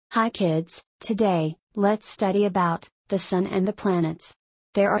Hi kids, today, let's study about the Sun and the planets.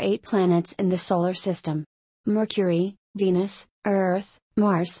 There are 8 planets in the solar system: Mercury, Venus, Earth,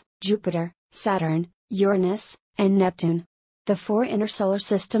 Mars, Jupiter, Saturn, Uranus, and Neptune. The 4 inner solar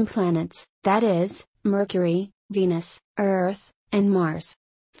system planets, that is, Mercury, Venus, Earth, and Mars,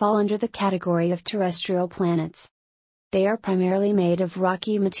 fall under the category of terrestrial planets. They are primarily made of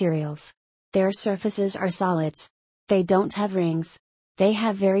rocky materials. Their surfaces are solids. They don't have rings. They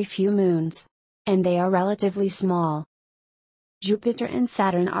have very few moons. And they are relatively small. Jupiter and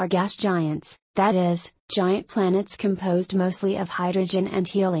Saturn are gas giants, that is, giant planets composed mostly of hydrogen and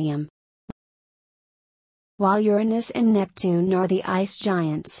helium. While Uranus and Neptune are the ice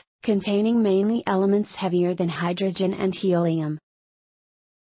giants, containing mainly elements heavier than hydrogen and helium.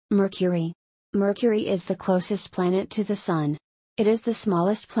 Mercury. Mercury is the closest planet to the Sun. It is the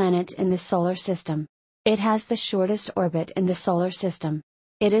smallest planet in the solar system. It has the shortest orbit in the solar system.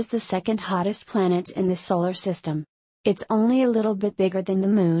 It is the second hottest planet in the solar system. It's only a little bit bigger than the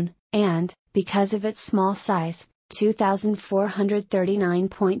Moon, and, because of its small size,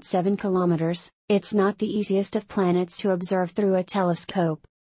 2,439.7 kilometers, it's not the easiest of planets to observe through a telescope.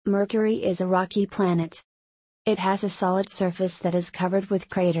 Mercury is a rocky planet. It has a solid surface that is covered with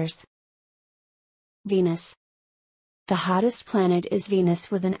craters. Venus. The hottest planet is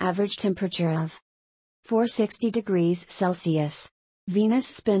Venus with an average temperature of 460 degrees Celsius. Venus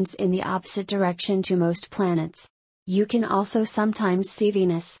spins in the opposite direction to most planets. You can also sometimes see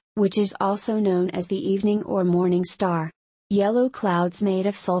Venus, which is also known as the evening or morning star. Yellow clouds made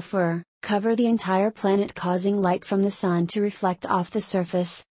of sulfur cover the entire planet, causing light from the Sun to reflect off the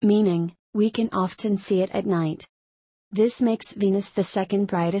surface, meaning we can often see it at night. This makes Venus the second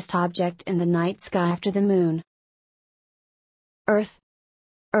brightest object in the night sky after the Moon. Earth.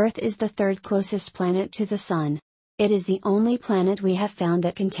 Earth is the third closest planet to the Sun. It is the only planet we have found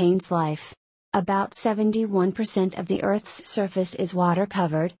that contains life. About 71% of the Earth's surface is water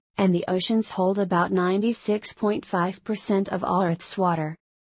covered, and the oceans hold about 96.5% of all Earth's water.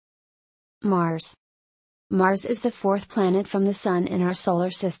 Mars. Mars is the 4th planet from the Sun in our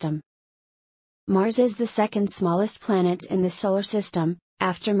solar system. Mars is the second smallest planet in the solar system,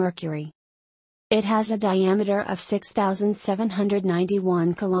 after Mercury. It has a diameter of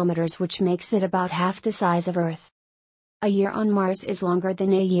 6,791 kilometers, which makes it about half the size of Earth. A year on Mars is longer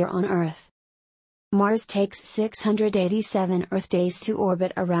than a year on Earth. Mars takes 687 Earth days to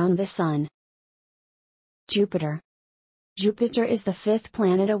orbit around the Sun. Jupiter. Jupiter is the 5th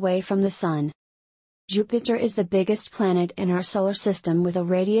planet away from the Sun. Jupiter is the biggest planet in our solar system with a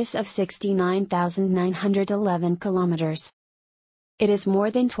radius of 69,911 kilometers. It is more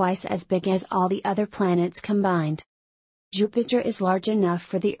than twice as big as all the other planets combined. Jupiter is large enough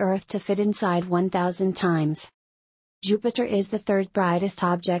for the Earth to fit inside 1,000 times. Jupiter is the 3rd brightest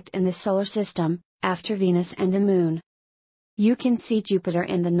object in the solar system, after Venus and the Moon. You can see Jupiter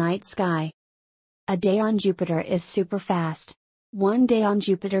in the night sky. A day on Jupiter is super fast. One day on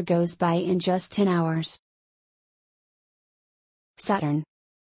Jupiter goes by in just 10 hours. Saturn.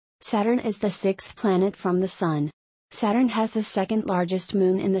 Saturn is the 6th planet from the Sun. Saturn has the 2nd largest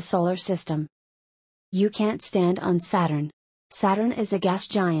moon in the solar system. You can't stand on Saturn. Saturn is a gas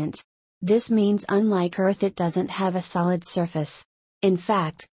giant. This means unlike Earth, it doesn't have a solid surface. In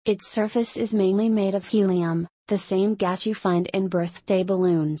fact, its surface is mainly made of helium, the same gas you find in birthday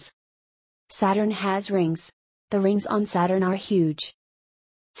balloons. Saturn has rings. The rings on Saturn are huge.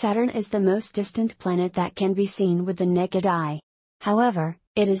 Saturn is the most distant planet that can be seen with the naked eye. However,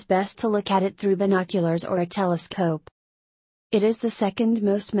 it is best to look at it through binoculars or a telescope. It is the 2nd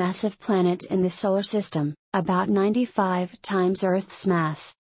most massive planet in the solar system, about 95 times Earth's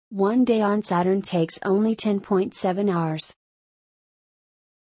mass. One day on Saturn takes only 10.7 hours.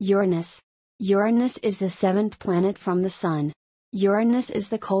 Uranus. Uranus is the 7th planet from the Sun. Uranus is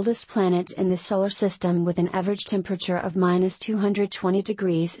the coldest planet in the solar system with an average temperature of -220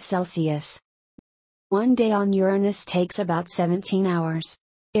 degrees Celsius. One day on Uranus takes about 17 hours.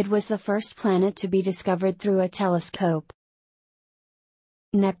 It was the first planet to be discovered through a telescope.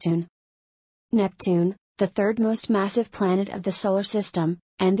 Neptune. Neptune, the 3rd most massive planet of the solar system,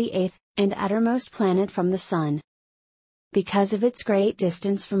 and the 8th and outermost planet from the Sun. Because of its great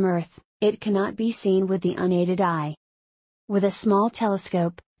distance from Earth, it cannot be seen with the unaided eye. With a small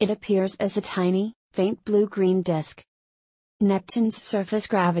telescope, it appears as a tiny, faint blue-green disk. Neptune's surface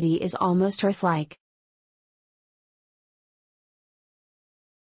gravity is almost Earth-like.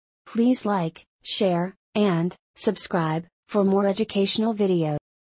 Please like, share, and subscribe for more educational videos.